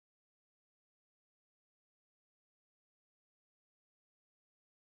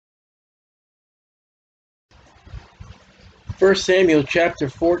1 Samuel chapter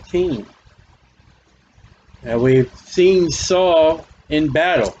 14. We've seen Saul in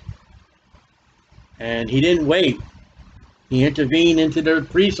battle, and he didn't wait. He intervened into the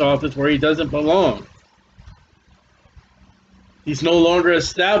priest's office where he doesn't belong. He's no longer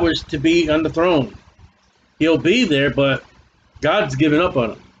established to be on the throne. He'll be there, but God's given up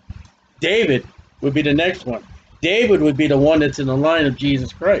on him. David would be the next one. David would be the one that's in the line of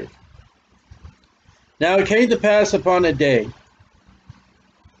Jesus Christ. Now it came to pass upon a day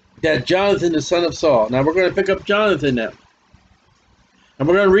that Jonathan, the son of Saul. Now we're going to pick up Jonathan now. And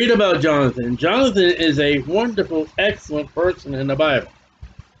we're going to read about Jonathan. Jonathan is a wonderful, excellent person in the Bible.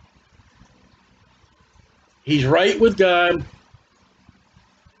 He's right with God,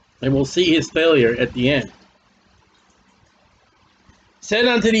 and we'll see his failure at the end. Said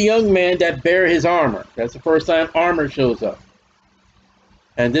unto the young man that bare his armor. That's the first time armor shows up.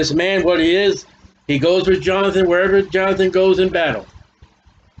 And this man, what he is, he goes with Jonathan wherever Jonathan goes in battle.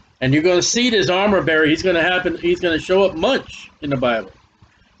 And you're going to see this armor bearer. He's going to show up much in the Bible.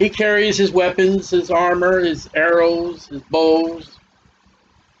 He carries his weapons, his armor, his arrows, his bows.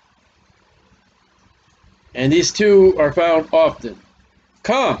 And these two are found often.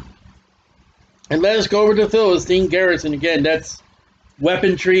 Come, and let us go over to the Philistine garrison. Again, that's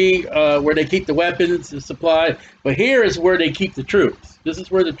weaponry, where they keep the weapons, the supply. But here is where they keep the troops. This is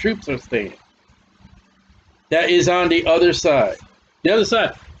where the troops are staying. That is on the other side. The other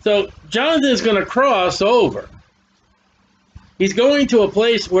side. So Jonathan is going to cross over. He's going to a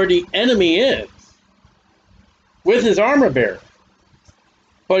place where the enemy is with his armor bearer.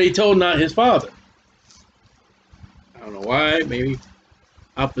 But he told not his father. I don't know why, maybe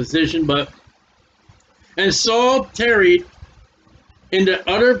opposition, but... And Saul tarried in the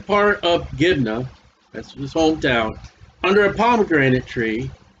other part of Gibna, that's his hometown, under a pomegranate tree,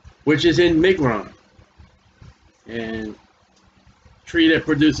 which is in Migron. And tree that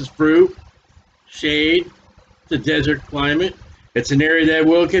produces fruit, shade, the desert climate. It's an area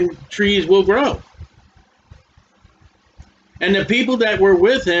that trees will grow. And the people that were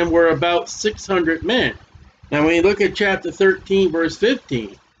with him were about 600 men. Now when you look at chapter 13, verse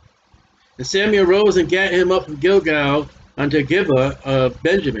 15, and Samuel rose and gat him up from Gilgal unto Gibeah of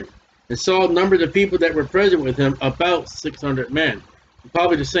Benjamin. And Saul numbered the people that were present with him about 600 men.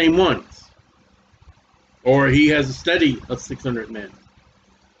 Probably the same ones. Or he has a study of 600 men.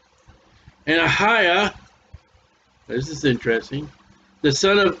 And Ahiah, this is interesting, the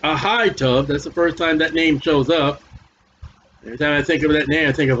son of Ahitub, that's the first time that name shows up. Every time I think of that name,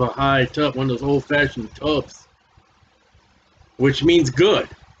 I think of Ahitub, one of those old-fashioned tubs, which means good.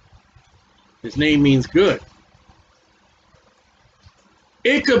 His name means good.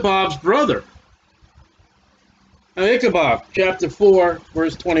 Ichabod's brother. Now Ichabod, chapter 4,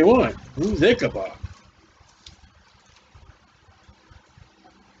 verse 21. Who's Ichabod?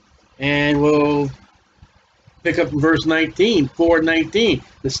 And we'll pick up in verse 19, 4:19,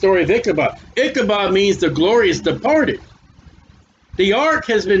 the story of Ichabod. Ichabod means the glorious departed. The ark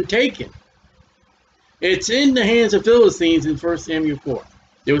has been taken. It's in the hands of Philistines in 1 Samuel 4.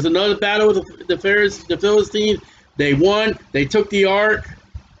 There was another battle with the Philistines. They won. They took the ark.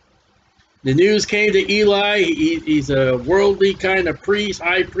 The news came to Eli. He's a worldly kind of priest,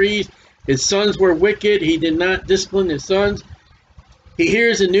 high priest. His sons were wicked. He did not discipline his sons. He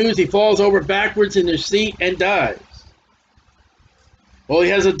hears the news. He falls over backwards in his seat and dies. Well, he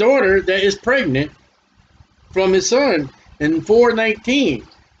has a daughter that is pregnant from his son in 4:19.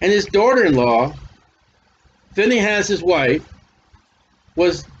 And his daughter-in-law, Phinehas, his wife,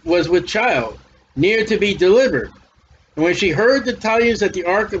 was with child, near to be delivered. And when she heard the tidings that the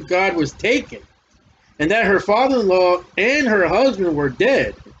ark of God was taken, and that her father-in-law and her husband were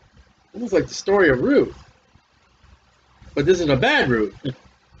dead, almost like the story of Ruth, but this is a bad Ruth,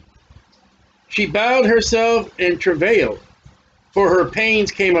 she bowed herself and travailed, for her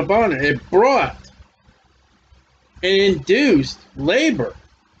pains came upon her. It brought and induced labor,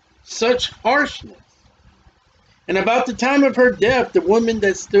 such harshness. And about the time of her death, the woman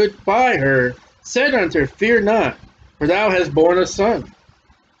that stood by her said unto her, Fear not, for thou hast borne a son.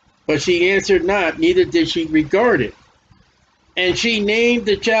 But she answered not, neither did she regard it. And she named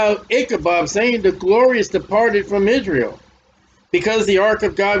the child Ichabod, saying, The glorious departed from Israel, because the ark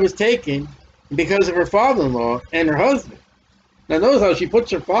of God was taken, and because of her father-in-law and her husband. Now notice how she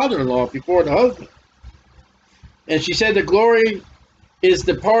puts her father-in-law before the husband. And she said, The glory is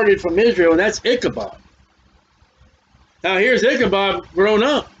departed from Israel, and that's Ichabod. Now here's Ichabod grown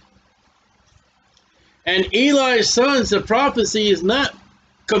up. And Eli's sons, the prophecy is not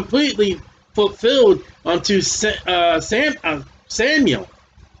completely fulfilled unto Samuel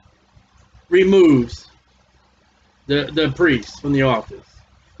removes the priest from the office.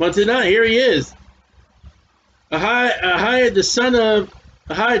 But tonight, here he is. Ahia, the son of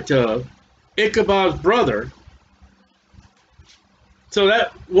Ahitub, Ichabod's brother. So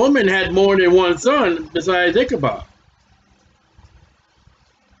that woman had more than one son besides Ichabod.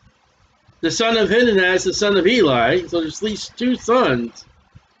 The son of Phinehas, the son of Eli. So there's at least two sons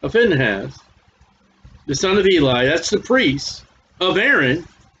of Phinehas, the son of Eli. That's the priest of Aaron.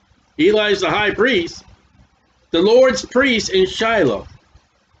 Eli's the high priest. The Lord's priest in Shiloh.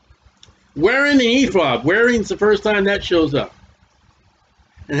 Wearing the ephod. Wearing's the first time that shows up.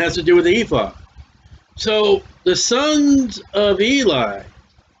 And has to do with the ephod. So the sons of Eli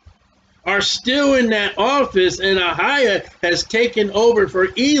are still in that office, and Ahia has taken over for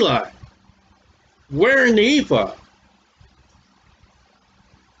Eli, wearing the ephod.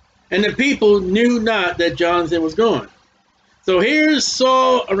 And the people knew not that Jonathan was gone. So here's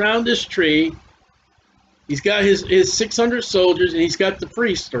Saul around this tree. He's got his 600 soldiers, and he's got the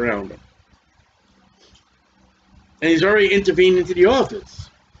priests around him. And he's already intervened into the office.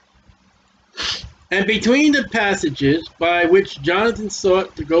 And between the passages by which Jonathan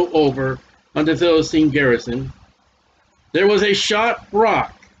sought to go over on the Philistine garrison, there was a sharp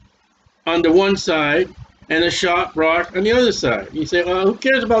rock on the one side and a sharp rock on the other side. You say, well, who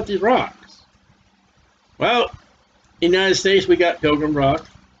cares about these rocks? Well, in the United States, we got Pilgrim Rock,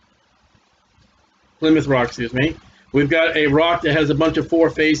 Plymouth Rock, excuse me. We've got a rock that has a bunch of four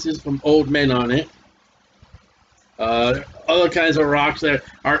faces from old men on it. Other kinds of rocks that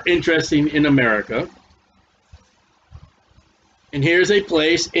are interesting in America. And here's a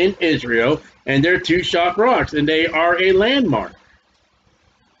place in Israel, and they're two sharp rocks, and they are a landmark.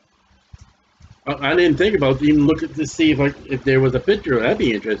 I didn't think about even looking to see if there was a picture. That'd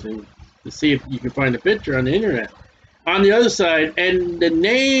be interesting to see if you can find a picture on the internet. On the other side, and the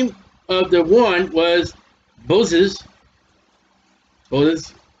name of the one was Bozez.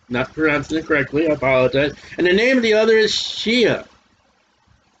 Bozez. Not pronouncing it correctly, I apologize. And the name of the other is Shia.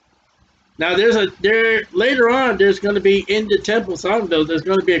 Now later on there's going to be in the temple Songville, there's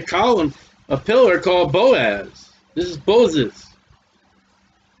going to be a column, a pillar called Boaz. This is Bozez.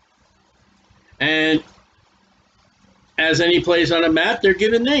 And as any place on a map, they're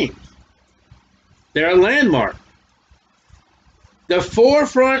given names. They're a landmark. The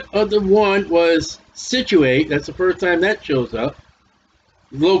forefront of the one was Situate. That's the first time that shows up.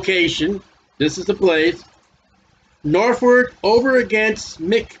 Location, this is the place, northward over against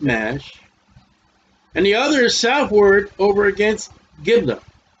Michmash, and the other is southward over against Gibeah.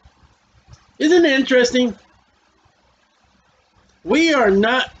 Isn't it interesting? We are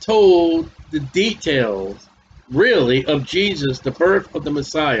not told the details, really, of Jesus, the birth of the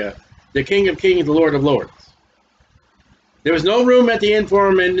Messiah, the King of Kings, the Lord of Lords. There was no room at the inn for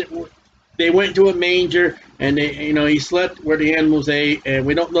him, and they went to a manger, and he slept where the animals ate, and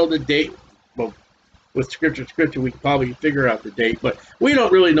we don't know the date. Well, with scripture, we can probably figure out the date, but we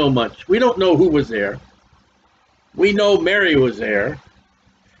don't really know much. We don't know who was there. We know Mary was there,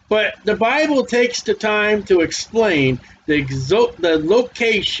 but the Bible takes the time to explain the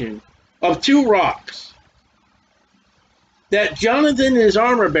location of two rocks that Jonathan and his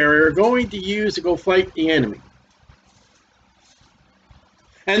armor-bearer are going to use to go fight the enemy.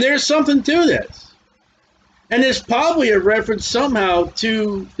 And there's something to this. And there's probably a reference somehow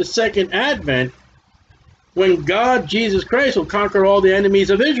to the second advent when God, Jesus Christ, will conquer all the enemies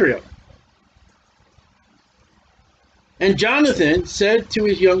of Israel. And Jonathan said to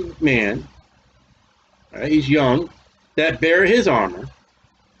his young man, he's young, that bear his armor,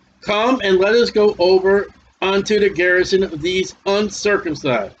 come and let us go over unto the garrison of these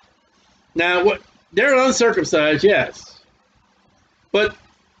uncircumcised. Now, they're uncircumcised, yes. But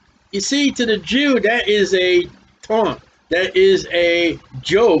you see, to the Jew, that is a taunt. That is a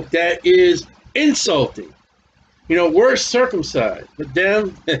joke. That is insulting. We're circumcised. But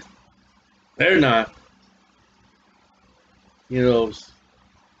them, they're not. Those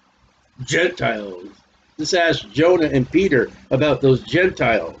Gentiles. Just ask Jonah and Peter about those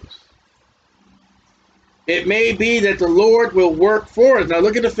Gentiles. It may be that the Lord will work for us. Now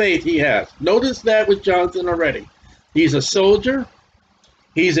look at the faith he has. Notice that with Jonathan already. He's a soldier.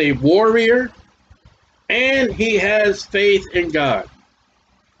 He's a warrior, and he has faith in God.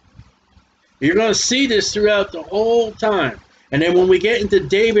 You're going to see this throughout the whole time. And then when we get into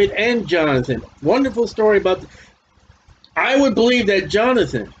David and Jonathan, wonderful story about, I would believe that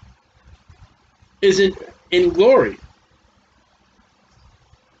Jonathan is in glory.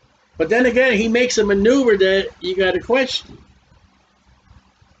 But then again, he makes a maneuver that you got to question.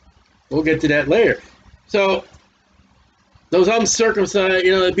 We'll get to that later. So, Those uncircumcised,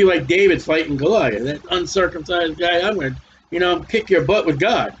 it'd be like David fighting Goliath. That uncircumcised guy, I'm going to, kick your butt with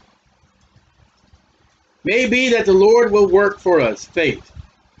God. May be that the Lord will work for us, faith.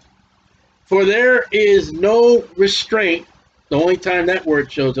 For there is no restraint, the only time that word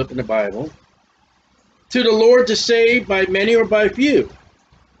shows up in the Bible, to the Lord to save by many or by few.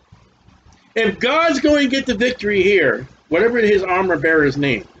 If God's going to get the victory here, whatever his armor bearer's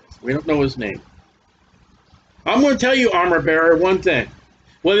name is, we don't know his name. I'm going to tell you, armor bearer, one thing.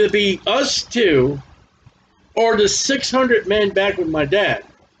 Whether it be us two or the 600 men back with my dad,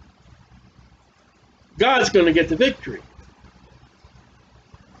 God's going to get the victory.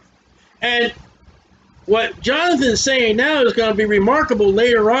 And what Jonathan's saying now is going to be remarkable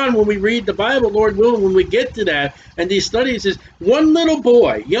later on when we read the Bible, Lord willing, when we get to that. And these studies is one little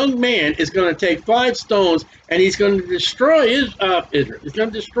boy, young man, is going to take 5 stones and he's going to destroy Israel. He's going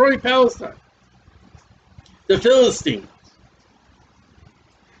to destroy Palestine. The Philistines.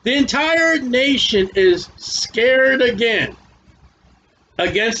 The entire nation is scared again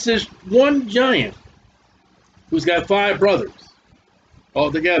against this one giant who's got 5 brothers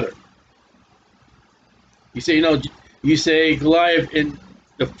all together. You say Goliath and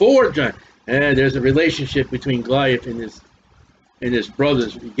the 4 giant, and there's a relationship between Goliath and his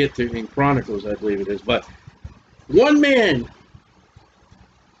brothers. We get to in Chronicles, I believe it is. But one man,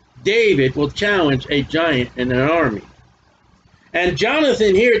 David, will challenge a giant in an army. And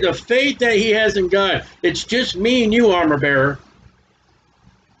Jonathan here, the faith that he has in God, it's just me and you, armor bearer.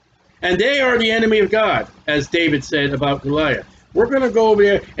 And they are the enemy of God, as David said about Goliath. We're going to go over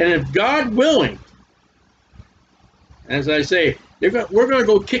there, and if God willing, as I say, we're going to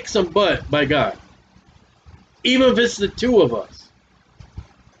go kick some butt by God. Even if it's the 2 of us.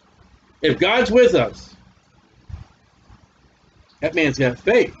 If God's with us, that man's got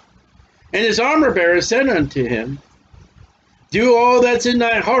faith. And his armor bearer said unto him, do all that's in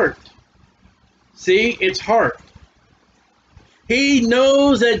thy heart. See, it's heart. He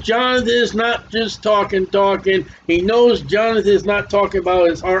knows that Jonathan is not just talking. He knows Jonathan is not talking about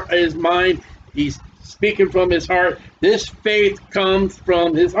his heart, his mind. He's speaking from his heart. This faith comes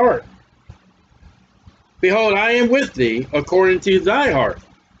from his heart. Behold, I am with thee according to thy heart.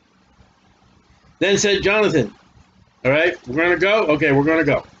 Then said Jonathan, all right, we're going to go? Okay, we're going to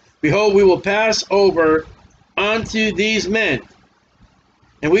go. Behold, we will pass over unto these men,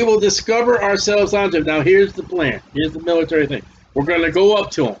 and we will discover ourselves unto them. Now, here's the plan. Here's the military thing. We're going to go up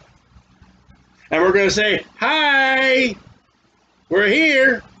to them, and we're going to say, hi, we're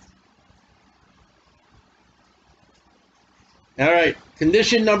here. All right,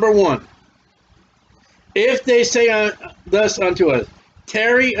 condition number 1. If they say thus unto us,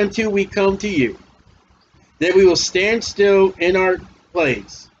 tarry until we come to you, then we will stand still in our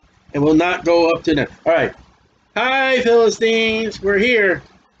place and will not go up to them. All right. Hi, Philistines. We're here.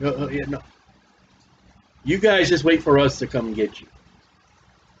 No. You guys just wait for us to come and get you.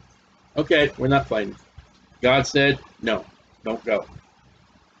 Okay, we're not fighting. God said, no, don't go.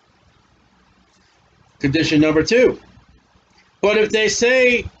 Condition number 2. But if they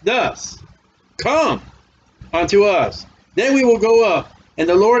say thus, come unto us, then we will go up, and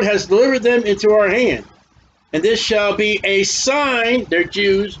the Lord has delivered them into our hand. And this shall be a sign. They're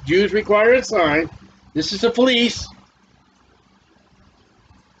Jews. Jews require a sign. This is a fleece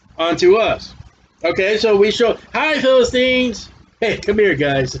unto us. Okay, so we show, hi, Philistines. Hey, come here,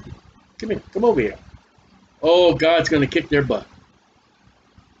 guys. Come here. Come over here. Oh, God's going to kick their butt.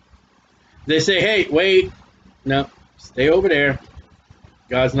 They say, hey, wait. No, stay over there.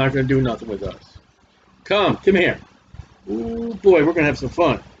 God's not going to do nothing with us. Come here. Ooh, boy, we're going to have some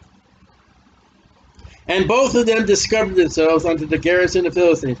fun. And both of them discovered themselves unto the garrison of the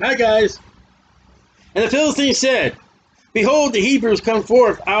Philistines. Hi, guys. And the Philistines said, behold, the Hebrews come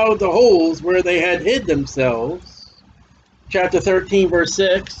forth out of the holes where they had hid themselves. Chapter 13, verse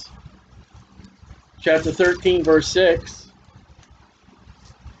 6. Chapter 13, verse 6.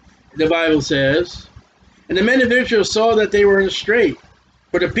 The Bible says, and the men of Israel saw that they were in a strait,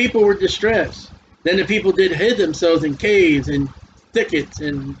 for the people were distressed. Then the people did hid themselves in caves and thickets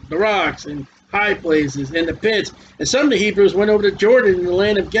and the rocks and high places and the pits. And some of the Hebrews went over to Jordan in the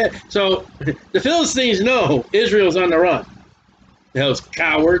land of Gad. So the Philistines know Israel's on the run. Those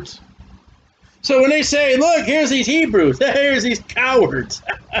cowards. So when they say, look, here's these Hebrews. Here's these cowards.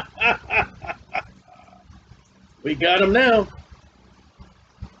 We got them now.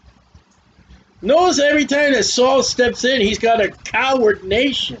 Notice every time that Saul steps in, he's got a coward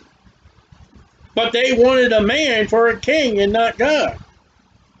nation. But they wanted a man for a king and not God.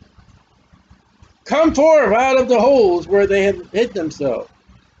 Come forth out of the holes where they had hid themselves.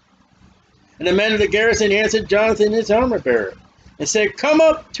 And the men of the garrison answered Jonathan his armor-bearer and said, come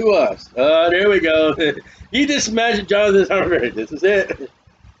up to us. There we go. You just imagine Jonathan's armor-bearer. This is it.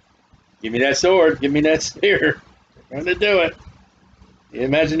 Give me that sword. Give me that spear. I'm going to do it. You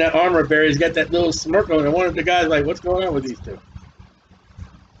imagine that armor-bearer. He's got that little smirk on it. One of the guys like, what's going on with these two?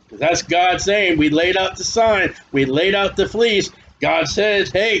 Because that's God saying, we laid out the sign. We laid out the fleece. God says,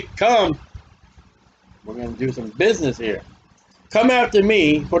 hey, come. We're going to do some business here. Come after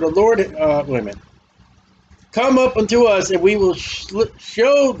me, for the Lord, wait a minute. Come up unto us, and we will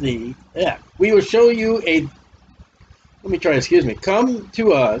show thee, we will show you a, let me try, excuse me. Come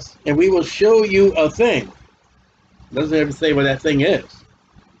to us, and we will show you a thing. Doesn't ever say what that thing is.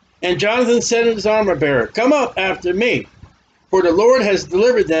 And Jonathan said to his armor-bearer, come up after me, for the Lord has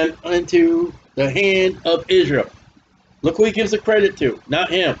delivered them into the hand of Israel. Look who he gives the credit to, not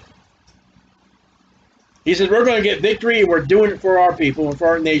him. He says, we're going to get victory, and we're doing it for our people and for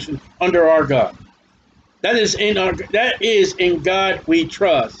our nation under our God. That is in God we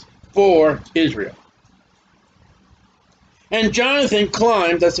trust for Israel. And Jonathan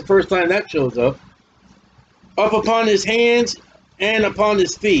climbed, that's the first time that shows up upon his hands and upon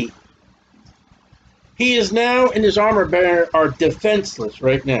his feet. He is now, and his armor-bearer are defenseless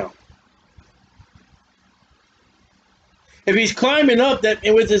right now. If he's climbing up that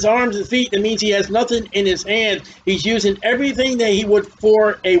with his arms and feet, that means he has nothing in his hand. He's using everything that he would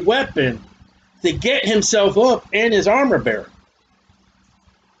for a weapon to get himself up and his armor bearer.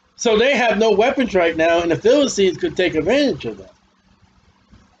 So they have no weapons right now, and the Philistines could take advantage of that.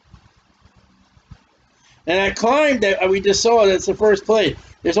 And that climb that we just saw, that's the first place.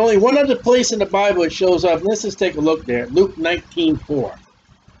 There's only one other place in the Bible it shows up. Let's just take a look there. Luke 19:4.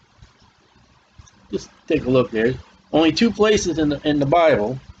 Just take a look there. Only two places in the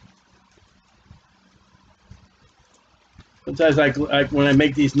Bible. Sometimes when I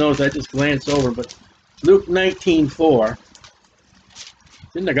make these notes, I just glance over. But Luke 19:4.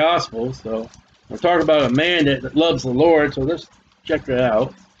 It's in the Gospel, so we're talking about a man that loves the Lord. So let's check that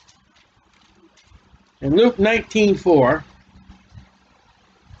out. In Luke 19:4.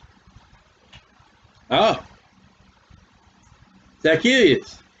 Oh,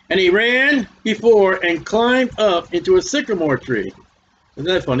 Zacchaeus. And he ran before and climbed up into a sycamore tree. Isn't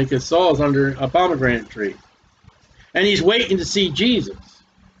that funny? Because Saul's under a pomegranate tree. And he's waiting to see Jesus.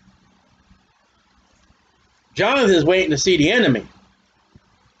 Jonathan's waiting to see the enemy,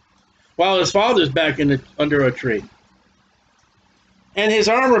 while his father's back under a tree. And his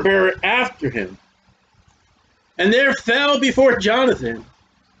armor-bearer after him. And there fell before Jonathan,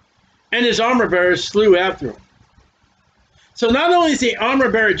 and his armor-bearer slew after him. So not only is the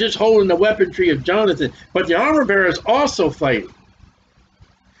armor-bearer just holding the weaponry of Jonathan, but the armor-bearer is also fighting.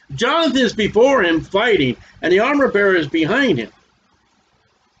 Jonathan is before him fighting, and the armor-bearer is behind him.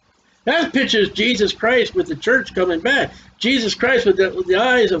 That pictures Jesus Christ with the church coming back. Jesus Christ with the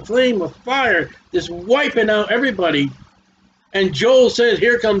eyes of flame of fire, just wiping out everybody. And Joel says,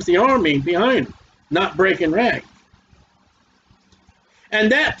 here comes the army behind him, not breaking rank.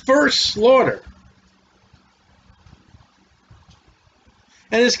 And that first slaughter,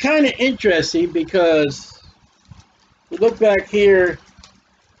 and it's kind of interesting because we look back here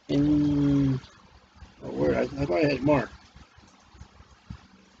in, where I thought I had marked.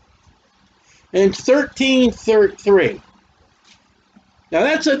 In 13:3. Now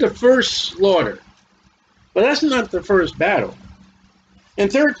that's at the first slaughter, but that's not the first battle. In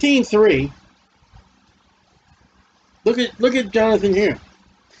 13:3, look at Jonathan here.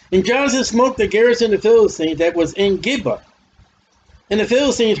 And Jonathan smote the garrison of the Philistines that was in Gibeah. And the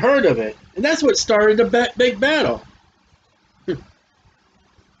Philistines heard of it. And that's what started the big battle.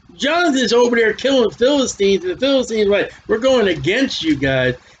 Jonathan's over there killing Philistines. And the Philistines are like, we're going against you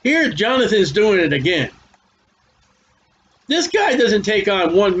guys. Here Jonathan's doing it again. This guy doesn't take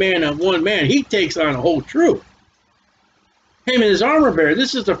on one man. He takes on a whole troop. Him and his armor-bearer.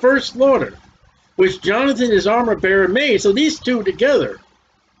 This is the first slaughter, which Jonathan and his armor-bearer made. So these two together,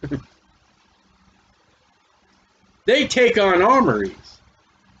 they take on armories.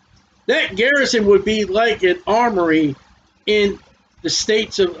 That garrison would be like an armory in the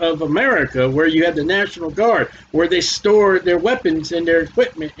states of America, where you have the National Guard, where they store their weapons and their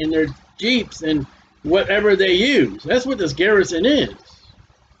equipment and their jeeps and whatever they use. That's what this garrison is.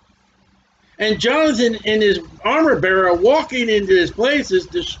 And Jonathan and his armor-bearer are walking into this place, is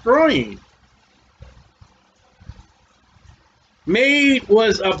destroying. Made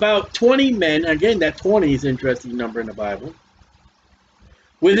was about 20 men. Again, that 20 is an interesting number in the Bible.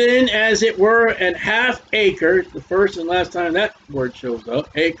 Within, as it were, an half acre, the first and last time that word shows up,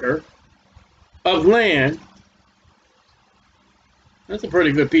 acre, of land. That's a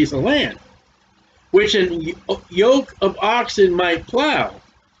pretty good piece of land. which an yoke of oxen might plow.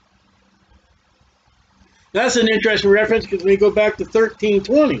 That's an interesting reference because we go back to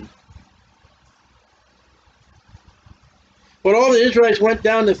 13:20. But all the Israelites went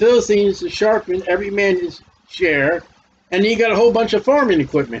down to the Philistines to sharpen every man his share, and he got a whole bunch of farming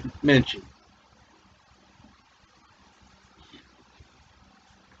equipment mentioned.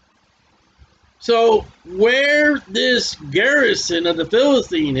 So where this garrison of the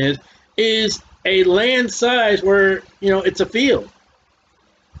Philistine is a land size where, it's a field.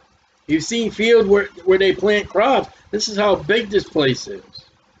 You've seen field where they plant crops. This is how big this place is.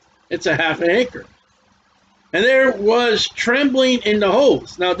 It's a half an acre. And there was trembling in the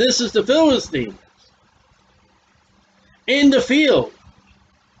host. Now this is the Philistines. In the field,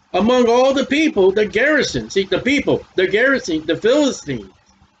 among all the people, the garrison. See, the people, the garrison, the Philistines.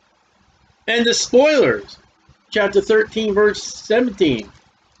 And the spoilers. Chapter 13, verse 17.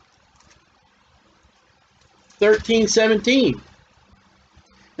 13:17.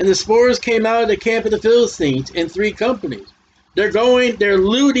 And the spoilers came out of the camp of the Philistines in 3 companies. They're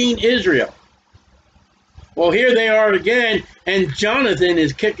looting Israel. Well, here they are again, and Jonathan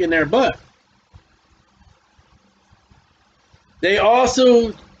is kicking their butt. They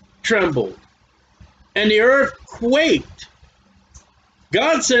also trembled, and the earth quaked.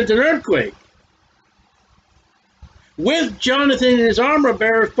 God sent an earthquake. With Jonathan and his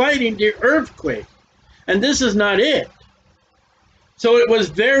armor-bearer fighting the earthquake. And this is not it. So it was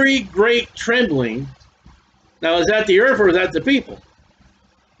very great trembling. Now, is that the earth or is that the people?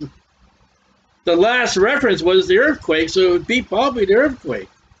 The last reference was the earthquake, so it would be probably the earthquake.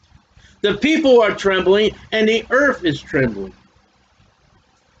 The people are trembling, and the earth is trembling.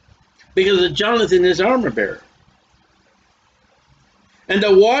 Because of Jonathan and his armor-bearer. And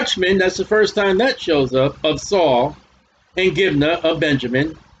the watchman, that's the first time that shows up, of Saul, and Gibnah of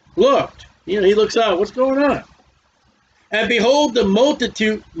Benjamin, looked. He looks out, what's going on? And behold, the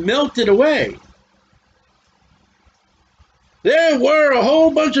multitude melted away. There were a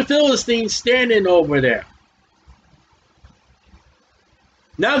whole bunch of Philistines standing over there.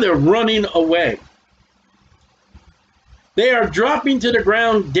 Now they're running away. They are dropping to the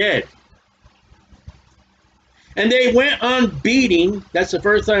ground dead. And they went on beating, that's the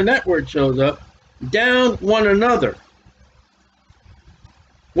first time that word shows up, down one another.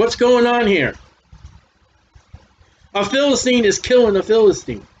 What's going on here? A Philistine is killing a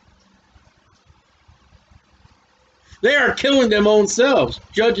Philistine. They are killing them own selves.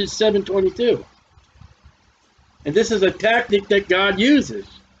 Judges 7:22. And this is a tactic that God uses.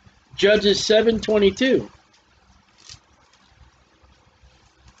 Judges 7:22.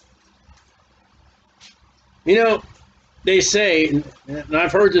 They say, and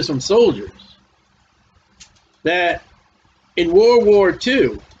I've heard this from soldiers, that in World War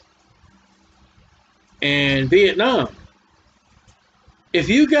II and Vietnam, if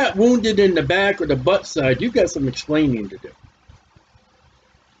you got wounded in the back or the butt side, you got some explaining to do.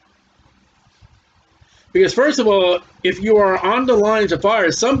 Because first of all, if you are on the lines of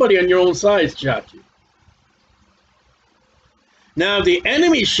fire, somebody on your own side shot you. Now, if the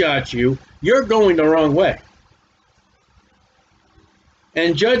enemy shot you, you're going the wrong way.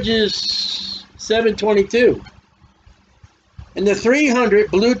 And Judges 7:22. And the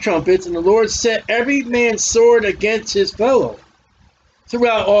 300 blew trumpets, and the Lord set every man's sword against his fellow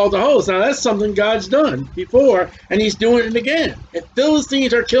throughout all the hosts. Now, that's something God's done before, and he's doing it again. And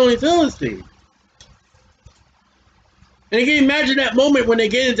Philistines are killing Philistines. And you can imagine that moment when they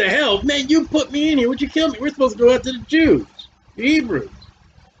get into hell. Man, you put me in here. Would you kill me? We're supposed to go after the Jews, the Hebrews.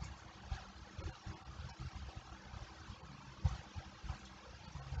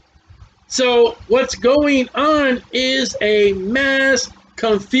 So what's going on is a mass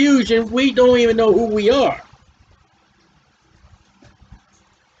confusion. We don't even know who we are.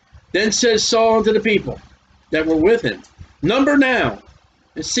 Then says Saul unto the people that were with him, number now,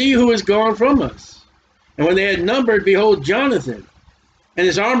 and see who is gone from us. And when they had numbered, behold, Jonathan and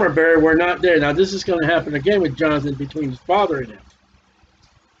his armor-bearer were not there. Now this is going to happen again with Jonathan between his father and him.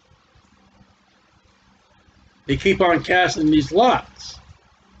 They keep on casting these lots.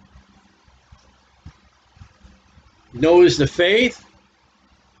 Knows the faith,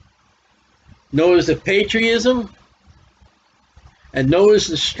 knows the patriotism, and knows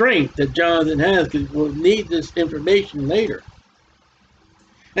the strength that Jonathan has, because we'll need this information later.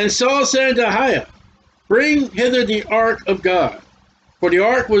 And Saul said unto Ahiah, bring hither the ark of God. For the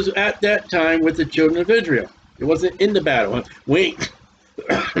ark was at that time with the children of Israel. It wasn't in the battle.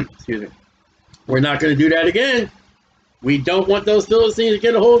 Excuse me. We're not going to do that again. We don't want those Philistines to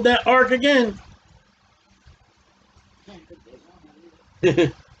get a hold of that ark again.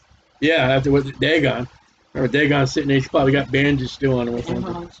 Yeah, after with Dagon. Remember Dagon sitting there, he's probably got bandages still on him or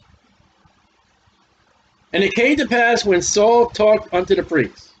something. And it came to pass when Saul talked unto the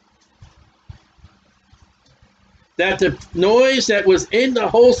priests, that the noise that was in the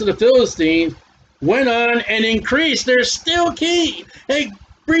host of the Philistines went on and increased. They're still key. Hey,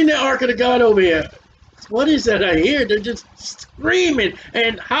 bring the Ark of the God over here. What is that I hear? They're just screaming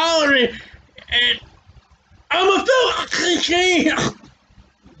and hollering. And I'm a Philistine.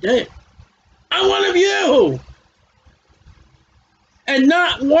 I'm one of you. And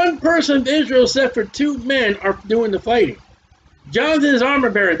not one person of Israel except for 2 men are doing the fighting. Jonathan's armor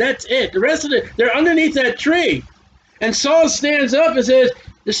bearer, that's it. The rest of it, they're underneath that tree. And Saul stands up and says,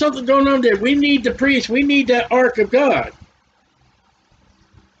 there's something going on there. We need the priest. We need that ark of God.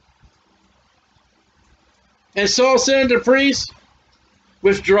 And Saul said to the priest,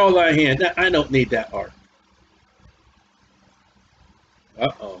 withdraw thy hand. I don't need that ark.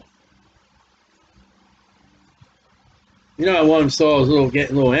 Uh-oh. You know, one Saul's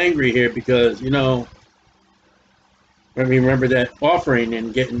getting a little angry here because, you know, remember that offering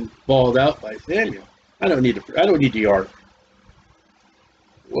and getting bawled out by Samuel. I don't need the ark.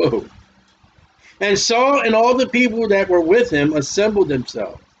 Whoa. And Saul and all the people that were with him assembled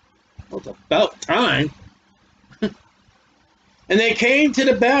themselves. Well, it's about time. And they came to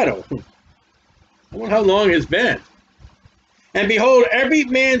the battle. I wonder how long it's been. And behold, every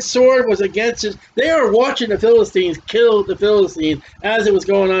man's sword was against his. They are watching the Philistines kill the Philistines as it was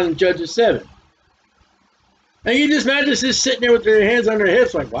going on in Judges 7. And you just imagine just sitting there with their hands on their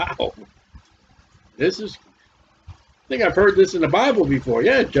hips like, wow. This is, I think I've heard this in the Bible before.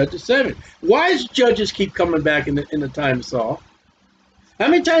 Yeah, Judges 7. Why does Judges keep coming back in the time of Saul? How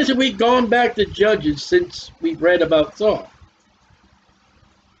many times have we gone back to Judges since we've read about Saul?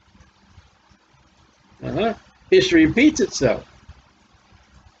 History repeats itself.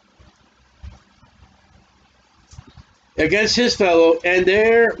 Against his fellow, and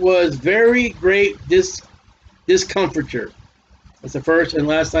there was very great discomfiture. That's the first and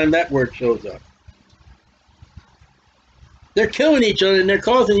last time that word shows up. They're killing each other and they're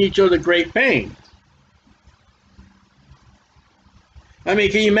causing each other great pain. I mean,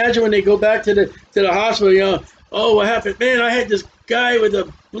 can you imagine when they go back to the hospital, you know, oh, what happened? Man, I had this guy with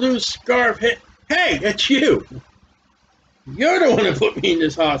a blue scarf hit. Hey, that's you. You're the one that put me in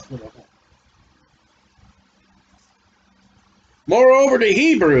this hospital. Moreover, the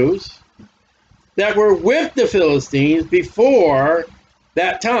Hebrews that were with the Philistines before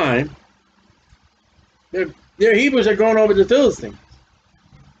that time, their Hebrews are going over to the Philistines,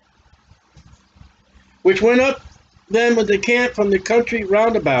 which went up them with the camp from the country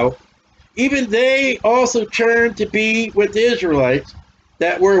round about. Even they also turned to be with the Israelites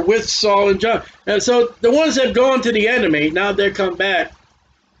that were with Saul and John. And so the ones that have gone to the enemy, now they come back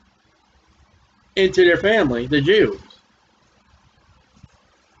into their family, the Jews.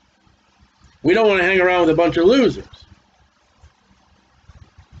 We don't want to hang around with a bunch of losers.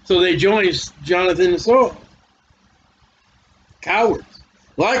 So they joined Jonathan and Saul. Cowards.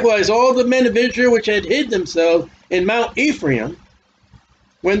 Likewise, all the men of Israel which had hid themselves in Mount Ephraim,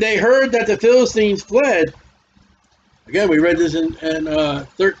 when they heard that the Philistines fled, again, we read this in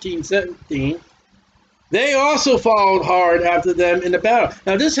 13:17, they also followed hard after them in the battle.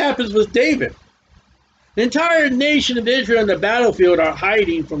 Now, this happens with David. The entire nation of Israel in the battlefield are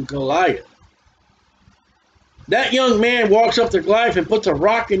hiding from Goliath. That young man walks up to Goliath and puts a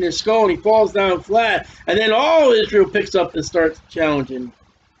rock in his skull and he falls down flat. And then all Israel picks up and starts challenging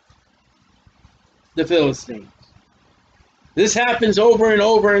the Philistines. This happens over and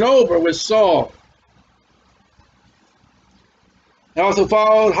over and over with Saul. They also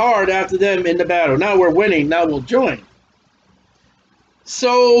followed hard after them in the battle. Now we're winning. Now we'll join.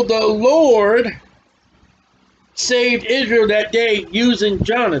 So the Lord saved Israel that day using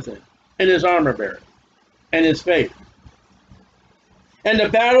Jonathan and his armor bearer and his faith. And the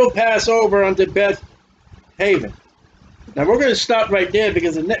battle passed over unto Beth Haven. Now we're going to stop right there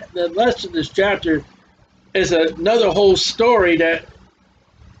because the rest of this chapter is another whole story that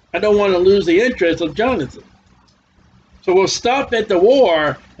I don't want to lose the interest of Jonathan. So we'll stop at the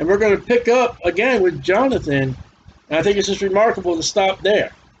war and we're going to pick up again with Jonathan. And I think it's just remarkable to stop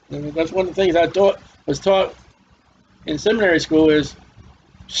there. And that's one of the things I was taught in seminary school is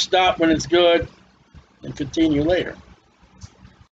stop when it's good and continue later.